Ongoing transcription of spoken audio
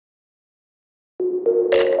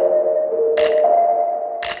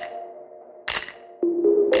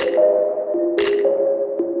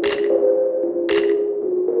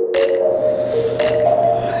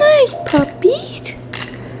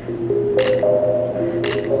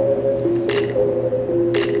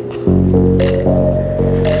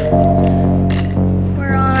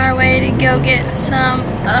get some,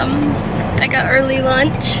 I got early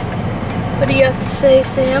lunch. What do you have to say,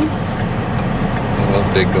 Sam? I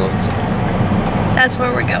love big dogs. That's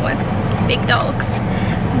where we're going. Big Dogs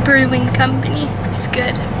Brewing Company. It's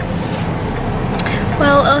good.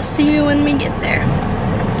 Well, I'll see you when we get there.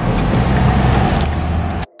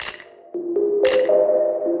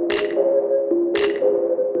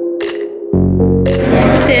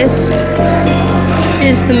 This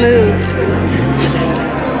is the move.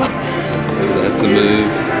 That's a move.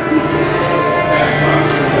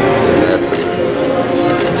 That's a move.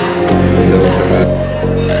 Those are good.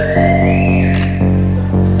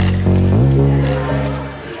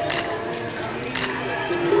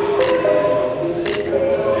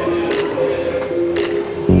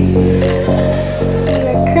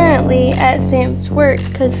 We're currently at Sam's work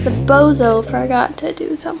because the bozo forgot to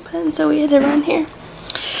do something, so we had to run here.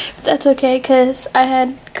 But that's okay because I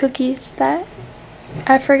had cookies that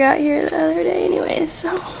I forgot here the other day anyway,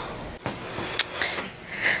 so.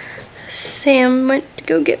 Sam went to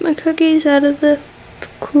go get my cookies out of the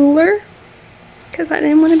cooler because I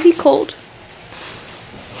didn't want to be cold.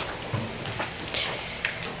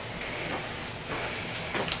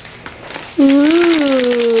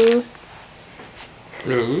 Ooh.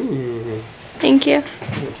 Ooh. Thank you.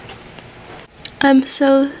 I'm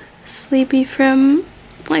so sleepy from,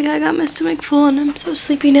 like, I got my stomach full and I'm so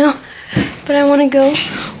sleepy now. But I want to go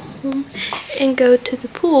home and go to the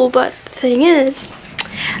pool. But the thing is,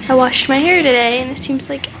 I washed my hair today and it seems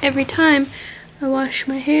like every time I wash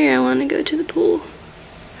my hair, I want to go to the pool.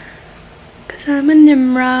 Because I'm a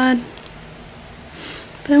Nimrod.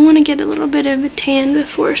 But I want to get a little bit of a tan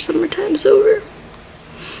before summertime's over.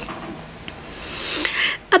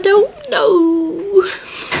 I don't know.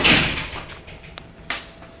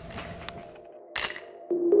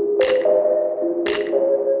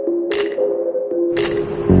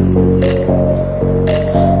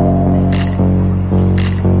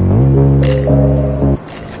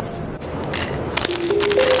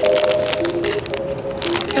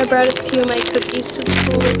 I brought a few of my cookies to the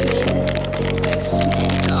pool with me to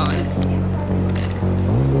snack on.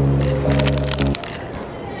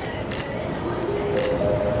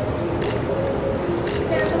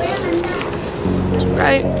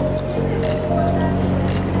 Right.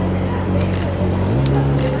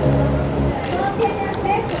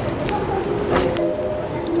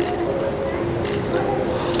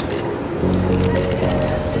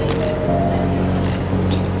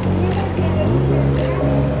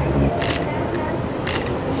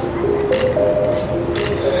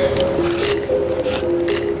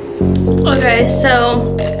 Okay,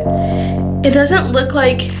 so it doesn't look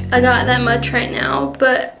like I got that much right now,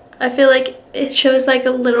 but I feel like it shows like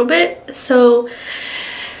a little bit, so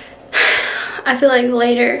I feel like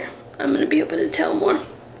later I'm gonna be able to tell more.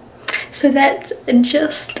 So that's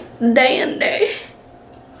just dandy.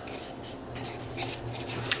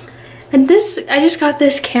 And this, I just got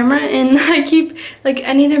this camera and I keep, like,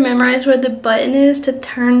 I need to memorize where the button is to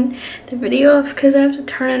turn the video off because I have to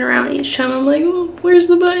turn it around each time. I'm like, oh, where's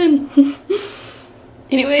the button?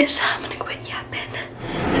 Anyways, I'm gonna quit yapping.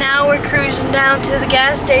 Now we're cruising down to the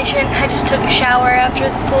gas station. I just took a shower after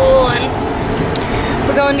the pool and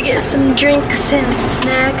we're going to get some drinks and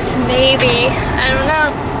snacks, maybe. I don't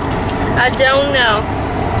know. I don't know.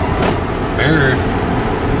 Better.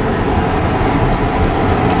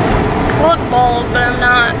 I look bald, but I'm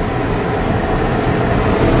not.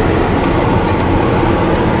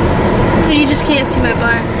 You just can't see my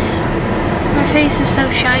butt. My face is so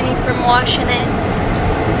shiny from washing it.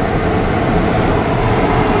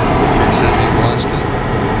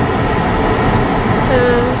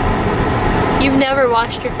 You've never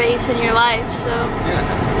washed your face in your life, so. Yeah.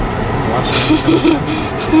 Wash it.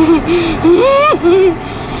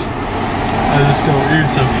 I just don't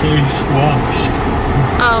use a face wash.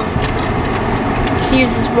 Oh. He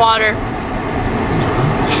uses water. No,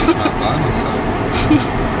 my body, so.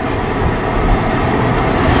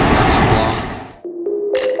 That's flawless.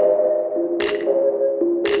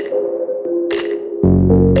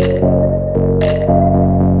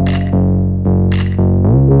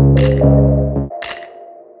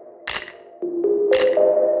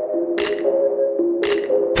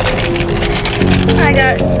 I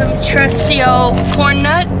got some trusty old corn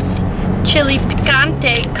nuts, chili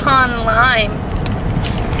picante con lime.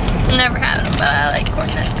 Never had them, but I like corn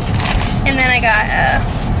nuts. And then I got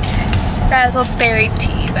raspberry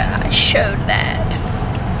tea, but I showed that.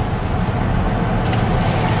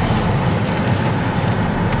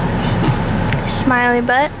 Smiley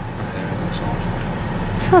butt.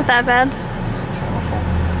 It's not that bad. It's awful.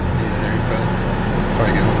 Need a haircut.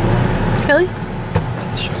 Probably get one more. Really? At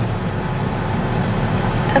the shop.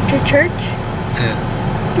 After church? Yeah.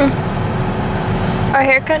 Are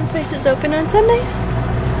haircut places open on Sundays?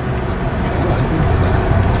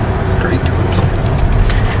 Great tours.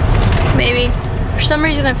 Maybe. For some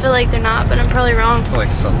reason I feel like they're not, but I'm probably wrong. I feel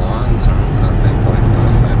like salons or nothing like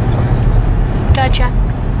those type of places. Gotcha.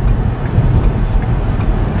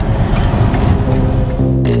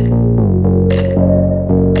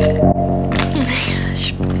 Oh my gosh.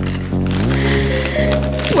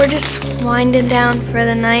 We're just winding down for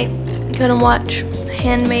the night. Gonna watch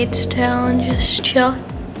Handmaid's Tale and just chill.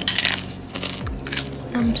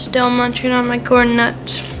 I'm still munching on my corn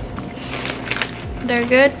nuts. They're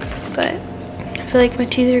good, but I feel like my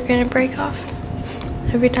teeth are gonna break off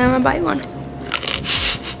every time I bite one.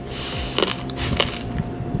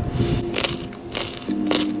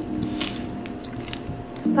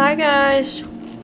 Bye guys.